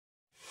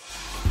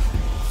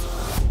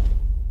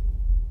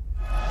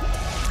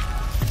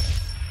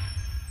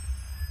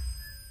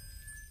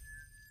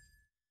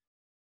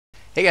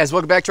Hey guys,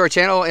 welcome back to our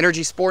channel,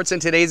 Energy Sports.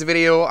 In today's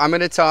video, I'm going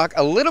to talk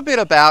a little bit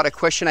about a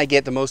question I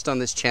get the most on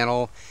this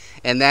channel,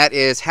 and that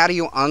is how do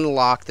you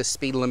unlock the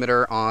speed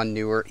limiter on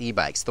newer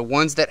e-bikes, the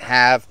ones that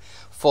have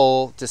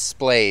full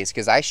displays?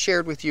 Because I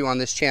shared with you on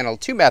this channel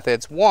two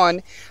methods.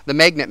 One, the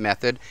magnet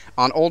method.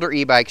 On older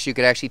e-bikes, you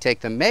could actually take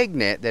the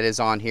magnet that is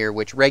on here,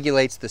 which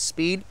regulates the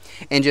speed,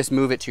 and just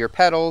move it to your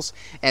pedals,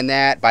 and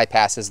that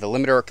bypasses the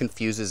limiter or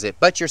confuses it,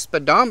 but your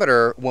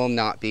speedometer will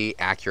not be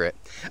accurate.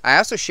 I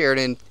also shared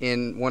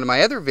in one of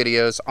my other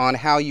videos on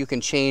how you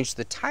can change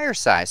the tire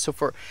size. So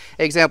for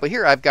example,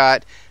 here I've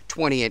got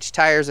 20-inch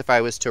tires. If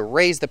I was to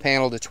raise the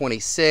panel to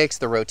 26,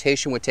 the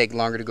rotation would take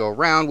longer to go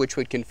around, which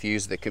would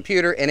confuse the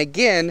computer. And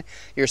again,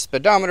 your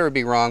speedometer would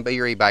be wrong, but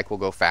your e-bike will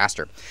go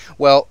faster.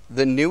 Well,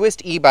 the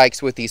newest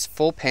e-bikes with these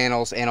full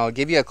panels, and I'll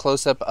give you a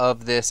close-up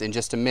of this in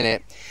just a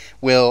minute,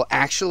 will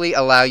actually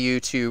allow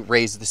you to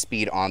raise the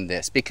speed on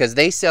this, because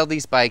they sell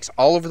these bikes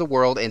all over the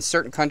world, and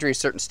certain countries,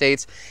 certain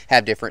states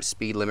have different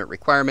speed limit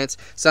requirements.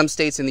 Some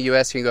states in the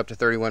US can go up to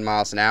 31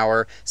 miles an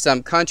hour.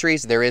 Some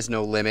countries, there is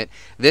no limit.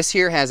 This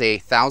here has a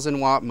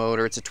 1,000-watt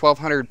motor. It's a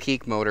 1,200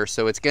 peak motor,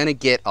 so it's going to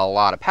get a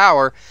lot of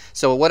power.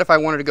 So what if I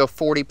wanted to go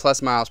 40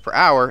 plus miles per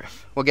hour?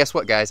 Well, guess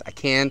what, guys? I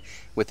can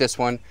with this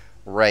one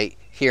right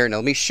here. Now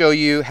let me show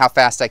you how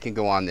fast I can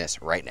go on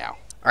this right now.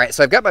 All right,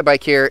 so I've got my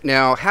bike here.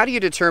 Now, how do you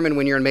determine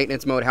when you're in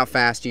maintenance mode how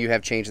fast do you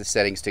have changed the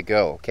settings to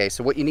go? Okay,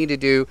 so what you need to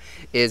do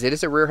is, it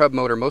is a rear hub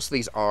motor. Most of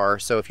these are.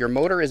 So if your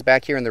motor is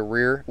back here in the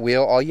rear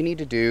wheel, all you need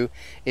to do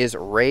is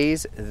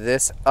raise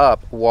this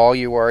up while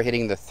you are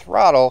hitting the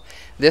throttle.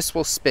 This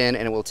will spin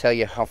and it will tell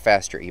you how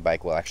fast your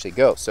e-bike will actually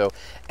go. So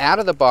out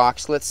of the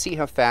box, let's see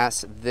how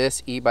fast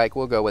this e-bike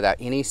will go without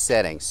any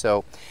settings.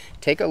 So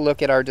take a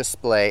look at our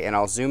display, and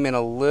I'll zoom in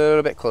a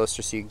little bit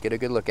closer so you can get a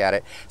good look at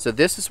it. So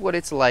this is what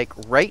it's like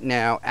right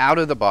now out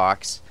of the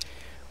box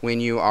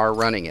when you are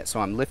running it. So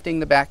I'm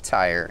lifting the back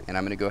tire, and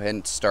I'm going to go ahead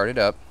and start it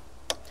up.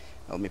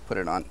 Let me put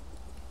it on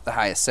the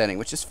highest setting,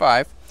 which is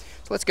 5.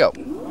 So let's go.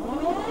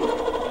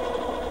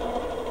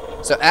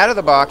 So out of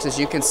the box, as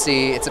you can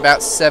see, it's about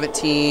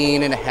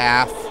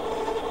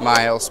 17.5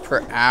 miles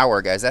per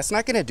hour, guys. That's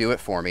not going to do it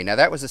for me. Now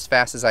that was as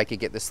fast as I could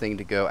get this thing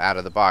to go out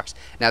of the box.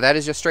 Now that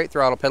is just straight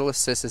throttle. Pedal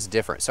assist is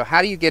different. So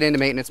how do you get into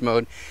maintenance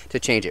mode to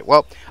change it?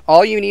 Well,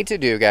 all you need to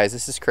do, guys,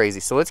 this is crazy.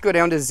 So let's go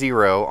down to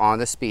 0 on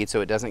the speed so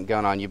it doesn't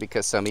gun on you,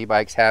 because some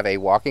e-bikes have a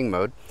walking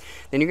mode.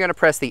 Then you're going to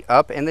press the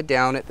up and the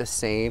down at the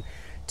same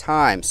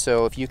time.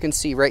 So if you can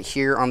see right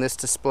here on this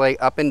display,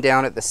 up and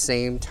down at the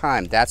same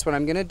time. That's what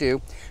I'm going to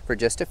do for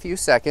just a few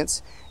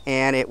seconds,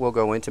 and it will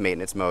go into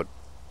maintenance mode.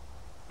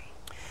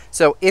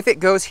 So if it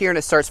goes here and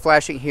it starts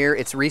flashing here,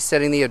 it's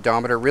resetting the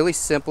odometer. Really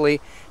simply,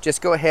 just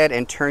go ahead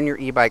and turn your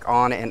e-bike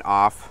on and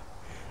off,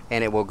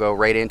 and it will go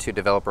right into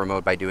developer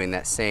mode by doing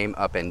that same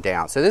up and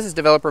down. So this is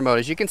developer mode.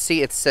 As you can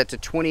see, it's set to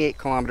 28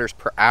 kilometers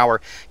per hour.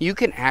 You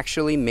can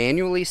actually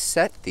manually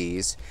set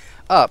these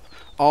up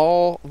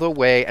all the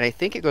way, and I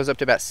think it goes up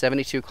to about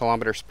 72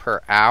 kilometers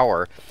per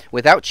hour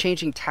without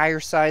changing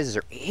tire sizes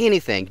or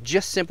anything,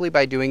 just simply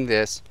by doing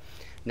this.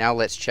 Now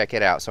let's check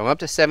it out. So I'm up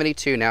to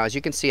 72 now. As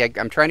you can see,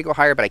 I'm trying to go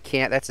higher, but I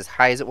can't. That's as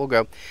high as it will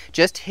go.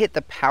 Just hit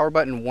the power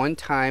button one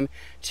time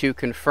to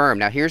confirm.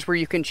 Now here's where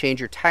you can change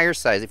your tire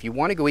size if you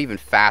want to go even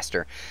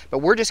faster.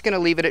 But we're just going to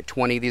leave it at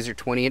 20. These are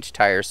 20-inch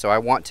tires, so I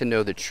want to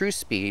know the true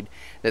speed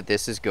that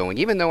this is going,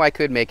 even though I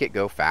could make it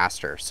go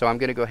faster. So I'm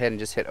going to go ahead and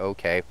just hit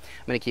OK. I'm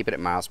going to keep it at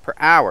miles per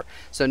hour.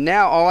 So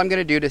now all I'm going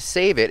to do to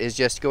save it is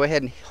just go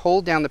ahead and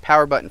hold down the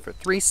power button for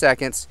 3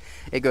 seconds.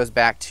 It goes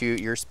back to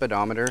your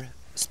speedometer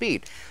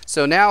speed.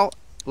 So now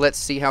let's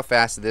see how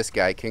fast this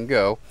guy can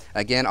go.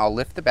 Again, I'll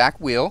lift the back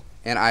wheel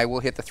and I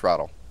will hit the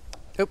throttle.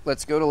 Oop,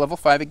 let's go to level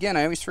 5 again.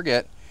 I always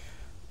forget.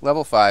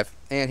 Level 5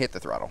 and hit the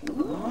throttle.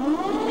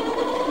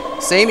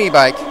 Same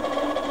e-bike,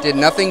 did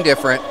nothing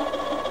different.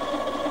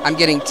 I'm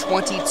getting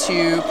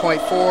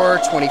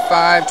 22.4,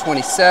 25,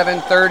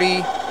 27,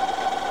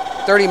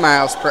 30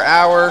 miles per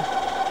hour.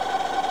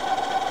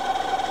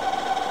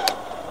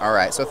 All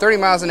right, so 30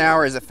 miles an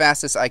hour is the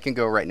fastest I can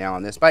go right now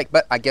on this bike,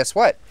 but guess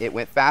what? It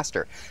went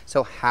faster.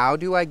 So how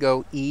do I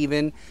go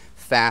even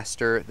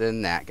faster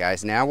than that,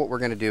 guys? Now what we're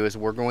going to do is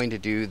we're going to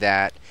do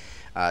that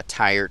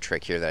tire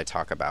trick here that I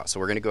talk about. So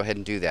we're going to go ahead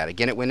and do that.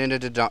 Again, it went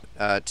into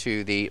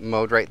to the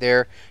mode right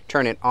there.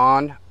 Turn it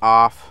on,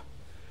 off,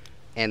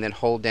 and then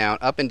hold down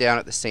up and down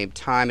at the same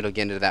time. It'll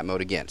get into that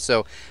mode again.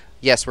 So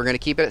yes, we're going to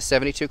keep it at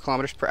 72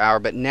 kilometers per hour,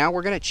 but now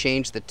we're going to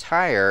change the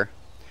tire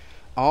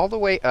all the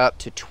way up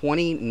to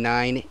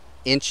 29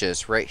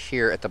 inches right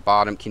here at the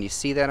bottom. Can you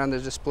see that on the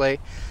display?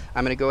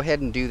 I'm going to go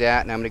ahead and do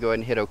that, and I'm going to go ahead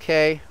and hit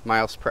OK,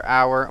 miles per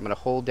hour. I'm going to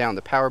hold down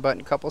the power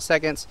button a couple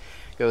seconds,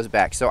 goes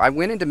back. So I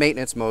went into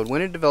maintenance mode,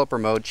 went into developer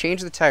mode,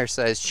 changed the tire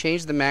size,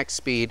 changed the max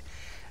speed.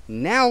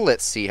 Now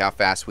let's see how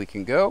fast we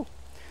can go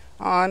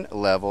on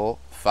level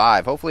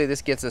 5. Hopefully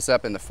this gets us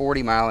up in the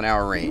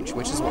 40-mile-an-hour range,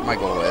 which is what my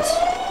goal is.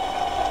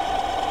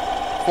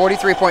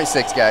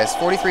 43.6, guys,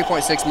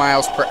 43.6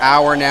 miles per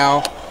hour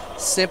now.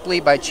 simply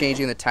by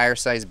changing the tire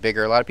size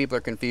bigger. A lot of people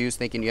are confused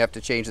thinking you have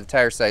to change the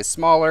tire size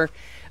smaller.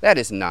 That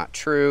is not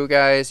true,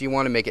 guys. You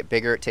want to make it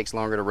bigger. It takes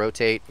longer to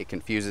rotate. It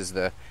confuses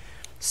the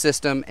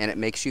system and it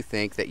makes you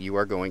think that you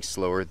are going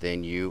slower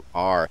than you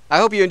are. I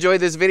hope you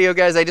enjoyed this video,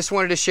 guys. I just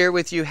wanted to share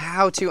with you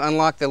how to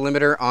unlock the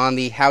limiter on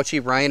the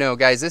Hauchi Rhino.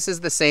 Guys, this is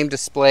the same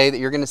display that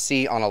you're going to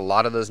see on a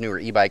lot of those newer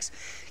e-bikes.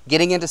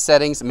 Getting into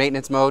settings,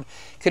 maintenance mode,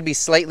 could be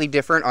slightly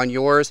different on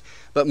yours,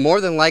 but more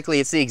than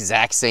likely it's the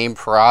exact same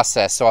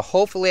process. So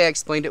hopefully I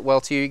explained it well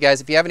to you guys.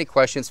 If you have any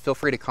questions, feel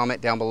free to comment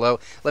down below.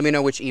 Let me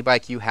know which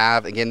e-bike you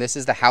have. Again, this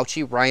is the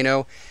Hauchi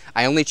Rhino.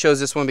 I only chose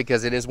this one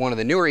because it is one of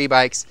the newer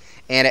e-bikes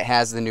and it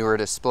has the newer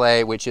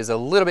display, which is a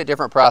little bit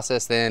different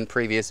process than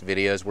previous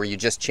videos where you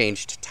just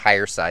changed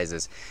tire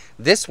sizes.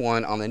 This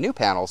one on the new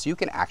panels, you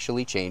can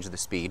actually change the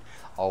speed.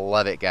 I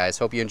love it, guys.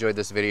 Hope you enjoyed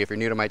this video. If you're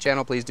new to my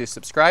channel, please do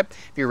subscribe.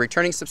 If you're a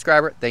returning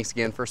subscriber, thanks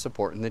again for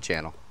supporting the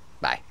channel.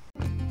 Bye.